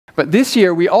But this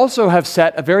year, we also have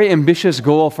set a very ambitious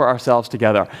goal for ourselves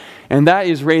together, and that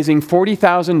is raising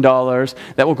 $40,000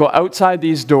 that will go outside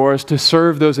these doors to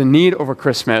serve those in need over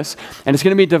Christmas. And it's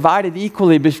going to be divided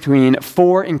equally between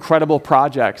 4 incredible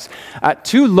projects,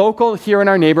 2 local here in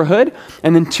our neighborhood,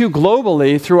 and then 2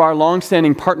 globally through our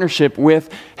longstanding partnership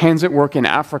with Hands at Work in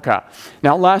Africa.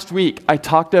 Now, last week, I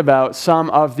talked about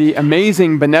some of the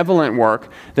amazing benevolent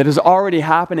work that is already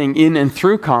happening in and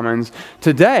through Commons.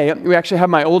 Today, we actually have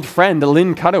my old friend,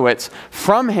 Lynn Kudowitz,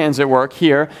 from Hands at Work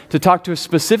here to talk to us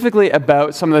specifically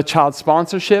about some of the child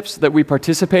sponsorships that we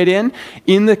participate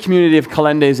in the community of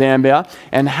Kalende, Zambia,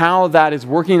 and how that is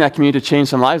working in that community to change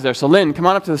some lives there. So Lynn, come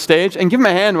on up to the stage and give him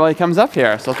a hand while he comes up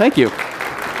here. So thank you.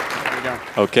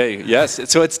 Okay, yes.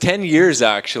 So it's 10 years,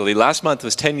 actually. Last month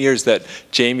was 10 years that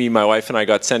Jamie, my wife, and I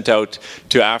got sent out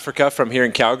to Africa from here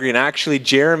in Calgary. And actually,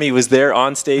 Jeremy was there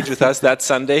on stage with us that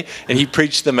Sunday, and he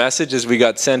preached the message as we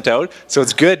got sent out. So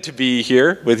it's good to be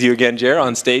here with you again, Jer,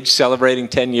 on stage celebrating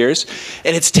 10 years.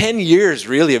 And it's 10 years,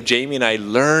 really, of Jamie and I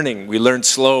learning. We learned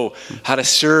slow how to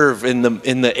serve in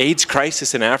the AIDS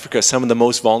crisis in Africa, some of the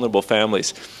most vulnerable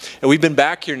families. And we've been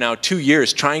back here now 2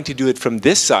 years trying to do it from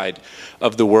this side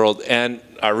of the world. And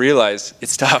I realize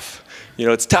it's tough. You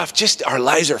know, it's tough. Just our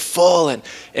lives are full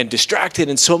and distracted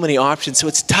and so many options. So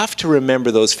it's tough to remember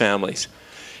those families.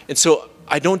 And so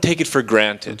I don't take it for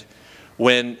granted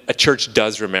when a church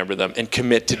does remember them and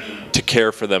commit to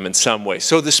care for them in some way.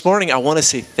 So this morning, I want to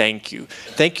say thank you.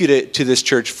 Thank you to this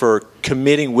church for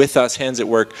committing with us, Hands at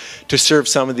Work, to serve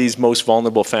some of these most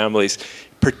vulnerable families,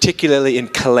 particularly in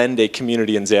Kalende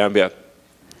community in Zambia.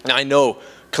 Now, I know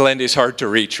Kalende is hard to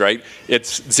reach, right?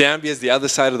 Zambia is the other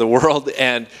side of the world,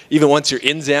 and even once you're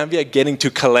in Zambia, getting to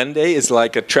Kalende is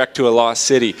like a trek to a lost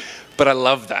city. But I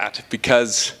love that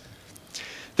because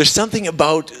there's something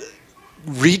about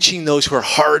reaching those who are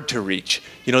hard to reach.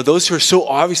 You know, those who are so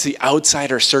obviously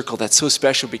outside our circle, that's so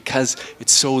special because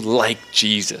it's so like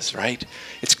Jesus, right?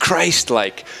 It's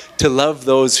Christ-like to love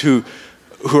those who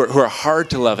are hard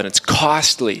to love, and it's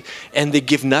costly, and they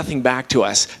give nothing back to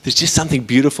us. There's just something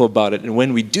beautiful about it, and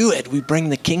when we do it, we bring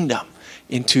the kingdom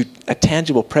into a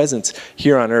tangible presence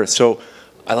here on earth. So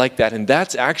I like that, and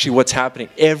that's actually what's happening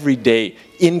every day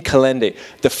in Kalende.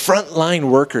 The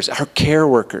frontline workers, our care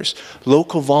workers,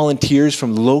 local volunteers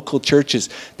from local churches,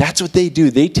 that's what they do.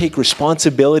 They take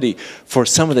responsibility for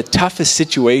some of the toughest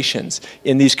situations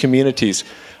in these communities.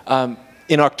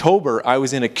 In October, I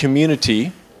was in a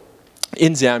community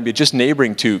in Zambia, just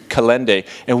neighboring to Kalende,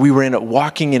 and we were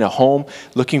walking in a home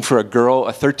looking for a girl,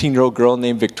 a 13-year-old girl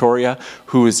named Victoria,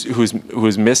 who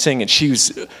was missing, and she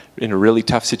was in a really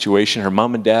tough situation. Her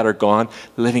mom and dad are gone,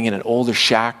 living in an older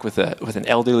shack with an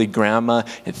elderly grandma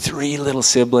and 3 little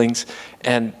siblings.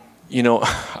 And you know,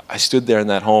 I stood there in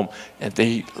that home, and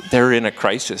they're in a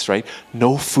crisis, right?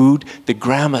 No food. The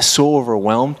grandma's so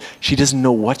overwhelmed. She doesn't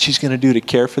know what she's going to do to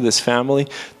care for this family.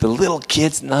 The little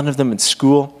kids, none of them in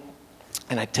school.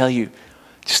 And I tell you,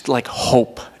 just like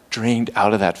hope drained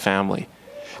out of that family.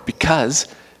 Because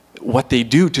what they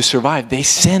do to survive, they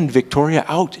send Victoria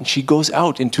out, and she goes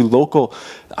out into local,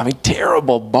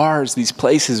 terrible bars, these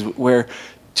places where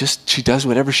just she does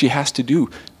whatever she has to do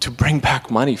to bring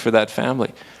back money for that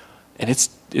family. And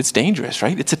it's dangerous,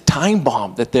 right? It's a time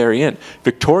bomb that they're in.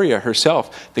 Victoria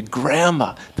herself, the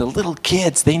grandma, the little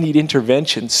kids, they need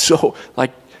intervention so,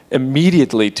 like,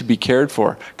 immediately to be cared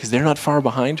for because they're not far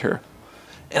behind her.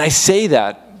 And I say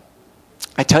that,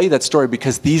 I tell you that story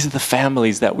because these are the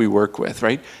families that we work with,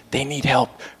 right? They need help.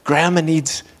 Grandma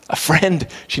needs a friend.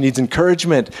 She needs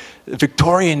encouragement.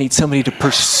 Victoria needs somebody to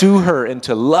pursue her and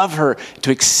to love her,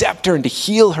 to accept her and to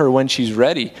heal her when she's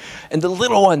ready. And the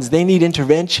little ones, they need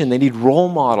intervention. They need role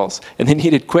models, and they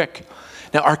need it quick.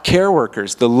 Now, our care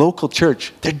workers, the local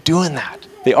church, they're doing that.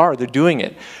 They're doing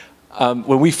it.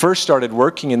 When we first started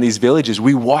working in these villages,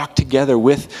 we walked together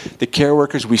with the care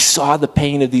workers. We saw the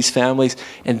pain of these families,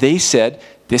 and they said,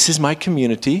 this is my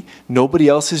community. Nobody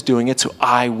else is doing it, so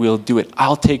I will do it.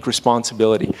 I'll take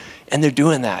responsibility. And they're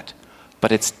doing that.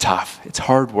 But it's tough. It's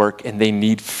hard work, and they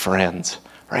need friends,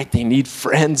 right? They need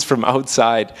friends from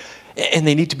outside, and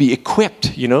they need to be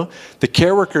equipped, you know? The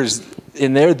care workers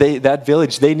in that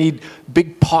village, they need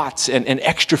big pots and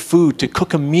extra food to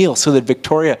cook a meal so that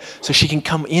Victoria, so she can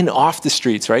come in off the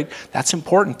streets, right? That's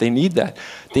important. They need that.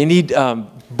 They need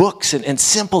books and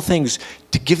simple things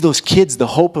to give those kids the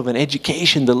hope of an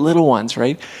education, the little ones,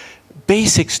 right?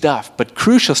 Basic stuff, but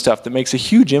crucial stuff that makes a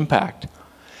huge impact.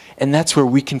 And that's where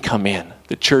we can come in,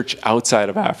 the church outside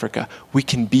of Africa. We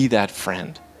can be that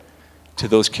friend to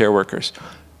those care workers.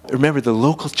 Remember, the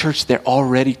local church, they're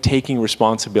already taking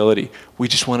responsibility. We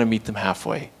just want to meet them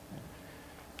halfway.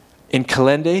 In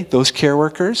Kalende, those care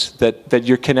workers that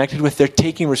you're connected with, they're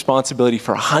taking responsibility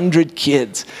for 100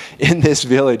 kids in this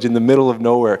village in the middle of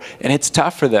nowhere, and it's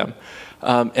tough for them.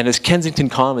 And as Kensington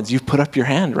Commons, you've put up your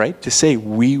hand, right, to say,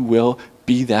 we will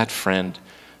be that friend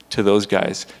to those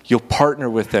guys. You'll partner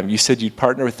with them. You said you'd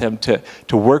partner with them to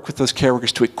work with those care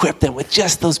workers, to equip them with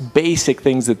just those basic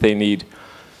things that they need.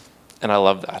 And I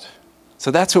love that.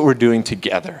 So that's what we're doing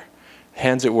together.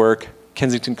 Hands at Work,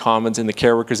 Kensington Commons, and the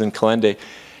care workers in Kalende.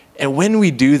 And when we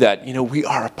do that, you know, we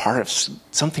are a part of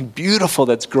something beautiful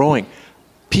that's growing.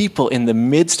 People in the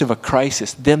midst of a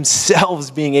crisis,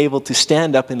 themselves being able to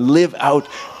stand up and live out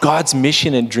God's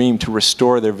mission and dream to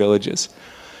restore their villages.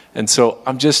 And so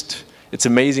it's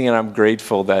amazing, and I'm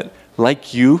grateful that,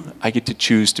 like you, I get to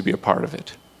choose to be a part of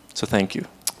it. So thank you.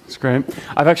 That's great.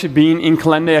 I've actually been in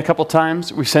Kalende a couple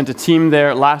times. We sent a team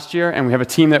there last year, and we have a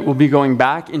team that will be going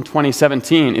back in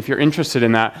 2017 if you're interested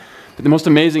in that. But the most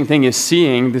amazing thing is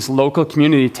seeing this local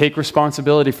community take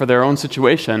responsibility for their own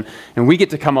situation, and we get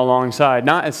to come alongside,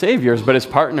 not as saviors, but as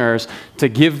partners, to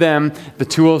give them the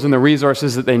tools and the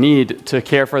resources that they need to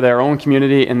care for their own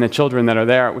community and the children that are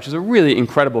there, which is a really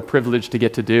incredible privilege to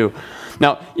get to do.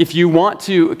 Now, if you want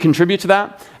to contribute to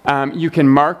that, you can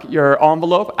mark your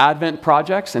envelope, Advent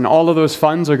projects, and all of those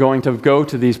funds are going to go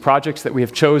to these projects that we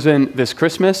have chosen this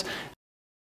Christmas.